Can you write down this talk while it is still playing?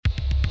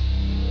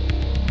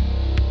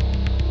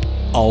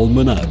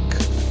Almanac.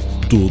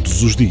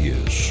 Todos os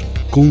dias,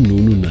 com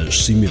Nuno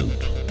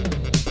Nascimento.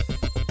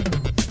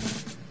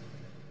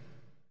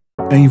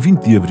 Em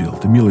 20 de abril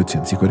de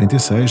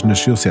 1846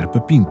 nasceu Serpa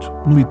Pinto,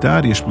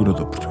 militar e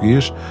explorador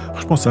português,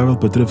 responsável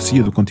pela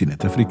travessia do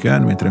continente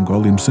africano entre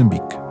Angola e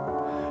Moçambique.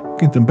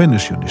 Quem também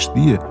nasceu neste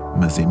dia,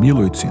 mas em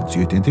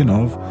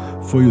 1889,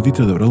 foi o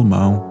ditador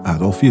alemão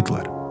Adolf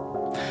Hitler.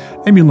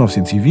 Em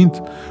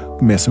 1920,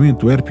 começam em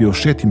Antuérpia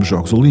os 7º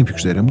Jogos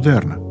Olímpicos da Era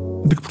Moderna,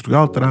 de que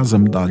Portugal traz a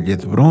medalha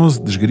de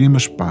bronze de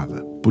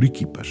esgrima-espada, por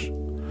equipas.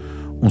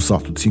 Um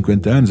salto de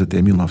 50 anos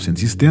até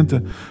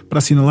 1970 para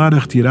assinalar a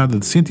retirada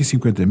de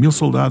 150 mil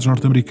soldados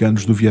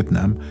norte-americanos do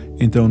Vietnã,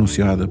 então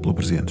anunciada pelo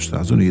presidente dos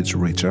Estados Unidos,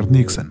 Richard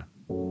Nixon.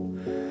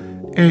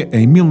 É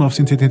em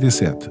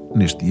 1987,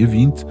 neste dia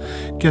 20,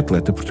 que a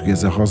atleta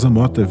portuguesa Rosa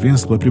Mota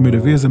vence pela primeira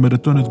vez a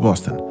Maratona de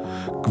Boston,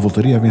 que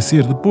voltaria a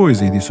vencer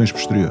depois em edições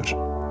posteriores.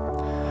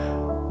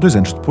 2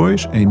 anos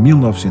depois, em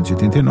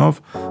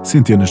 1989,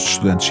 centenas de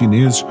estudantes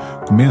chineses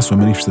começam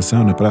a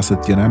manifestação na Praça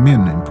de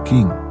Tiananmen, em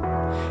Pequim.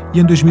 E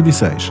em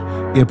 2006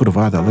 é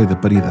aprovada a Lei da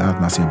Paridade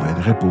na Assembleia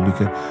da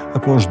República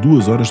após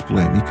 2 horas de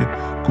polémica,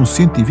 com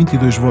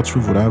 122 votos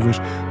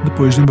favoráveis,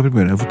 depois de uma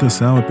primeira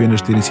votação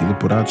apenas terem sido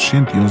apurados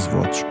 111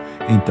 votos,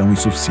 então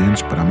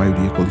insuficientes para a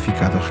maioria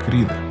qualificada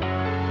requerida.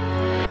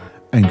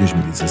 Em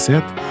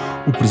 2017,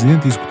 o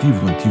presidente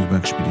executivo do antigo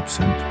Banco Espírito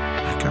Santo,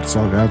 Ricardo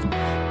Salgado,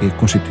 é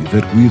constituído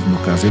arguido no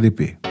caso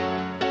EDP.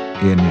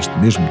 É neste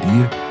mesmo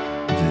dia,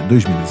 de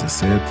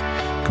 2017,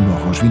 que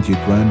morre aos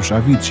 28 anos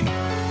Avicii,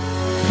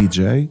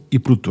 DJ e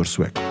produtor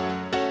sueco.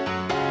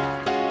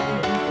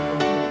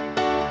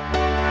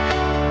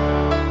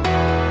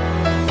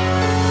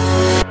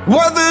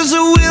 Well, there's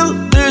a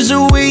will, there's a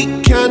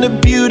way, kind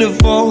of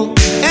beautiful.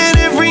 And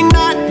every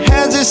night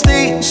has its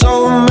day,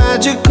 so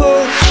magical.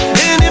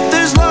 And if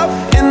there's love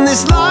in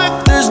this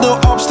life, there's no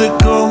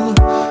obstacle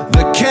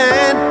that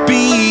can't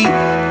be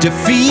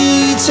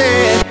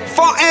defeated.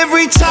 For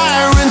every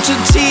tyrant to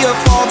tear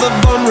for the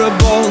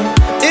vulnerable.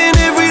 In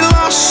every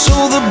loss,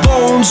 so the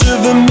bones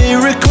of a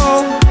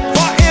miracle.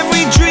 For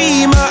every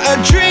dreamer, a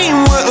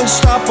dream we're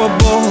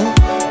unstoppable.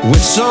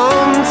 With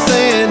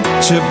something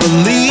to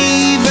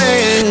believe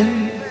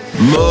in.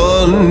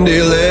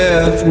 Monday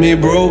left me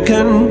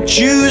broken.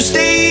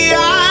 Tuesday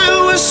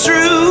I was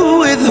through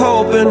with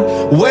hoping.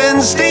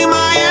 Wednesday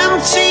my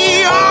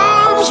empty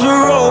arms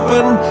were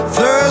open.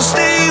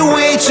 Thursday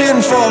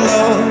waiting for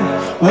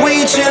love,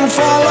 waiting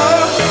for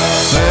love.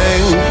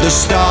 Thank the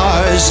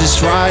stars it's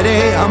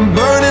Friday. I'm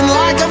burning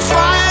like a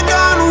fire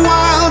gone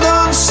wild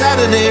on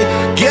Saturday.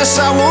 Guess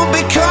I won't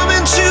be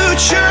coming to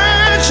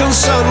church on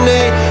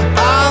Sunday.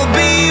 I'll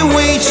be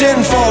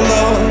waiting for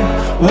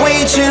love,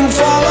 waiting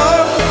for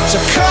love to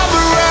come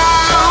around.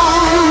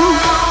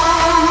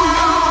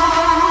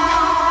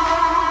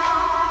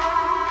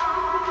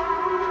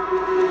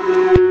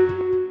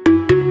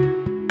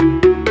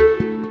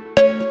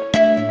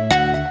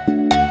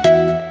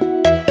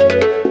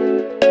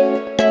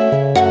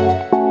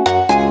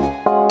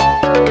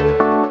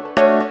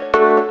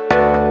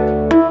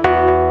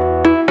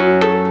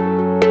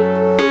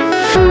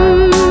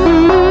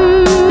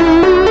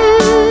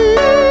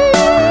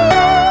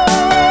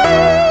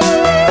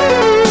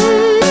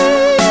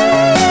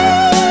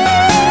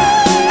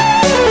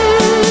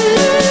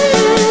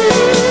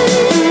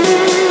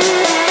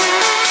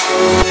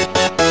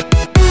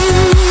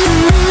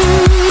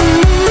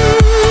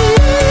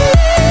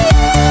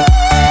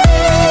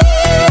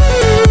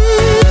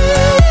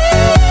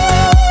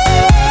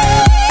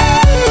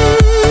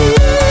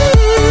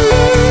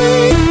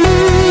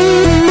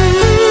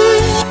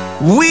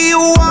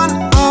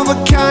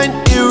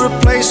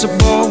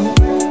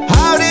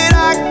 How did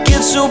I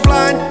get so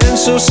blind and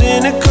so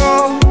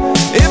cynical?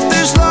 If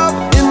there's love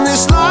in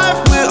this life,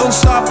 we're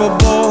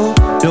unstoppable.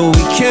 No,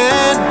 we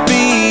can't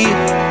be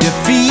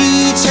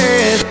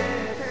defeated.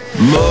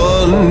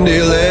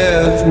 Monday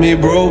left me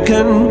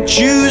broken.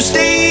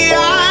 Tuesday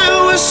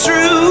I was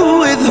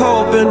through with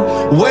hoping.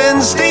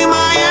 Wednesday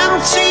my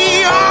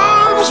empty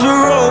arms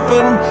were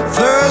open.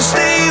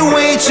 Thursday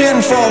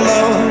waiting for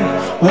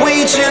love,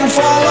 waiting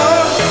for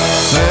love.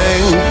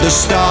 Thank the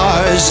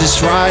stars it's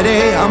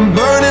Friday. I'm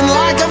burning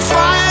like a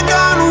fire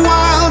gone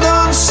wild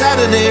on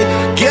Saturday.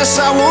 Guess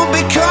I won't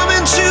be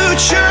coming to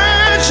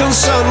church on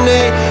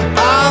Sunday.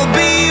 I'll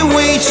be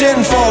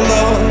waiting for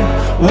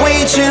love,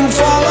 waiting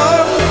for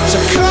love to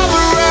come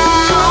around.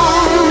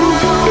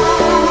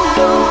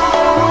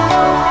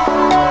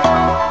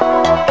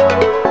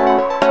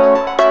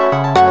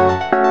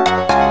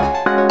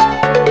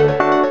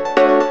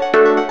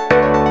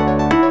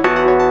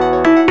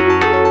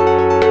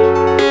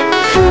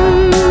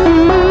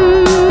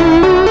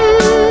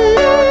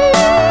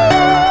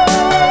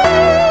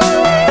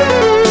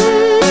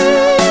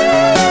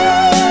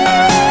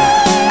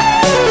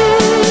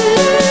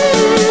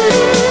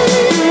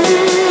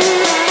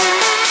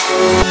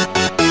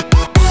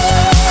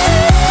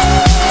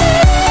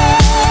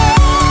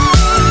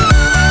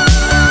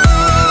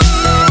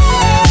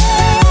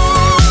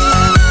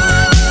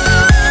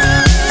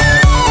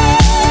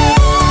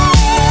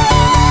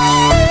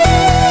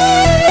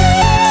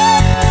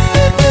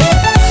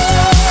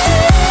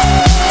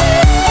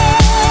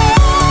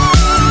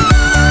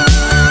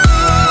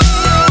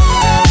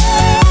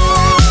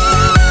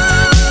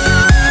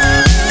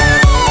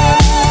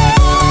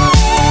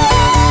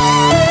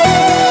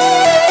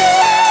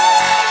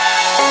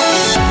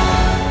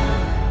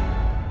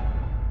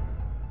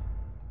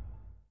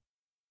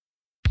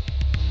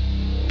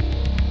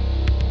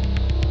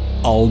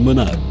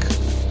 Almanac.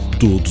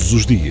 Todos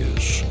os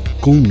dias,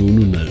 com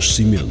Nuno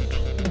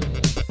Nascimento.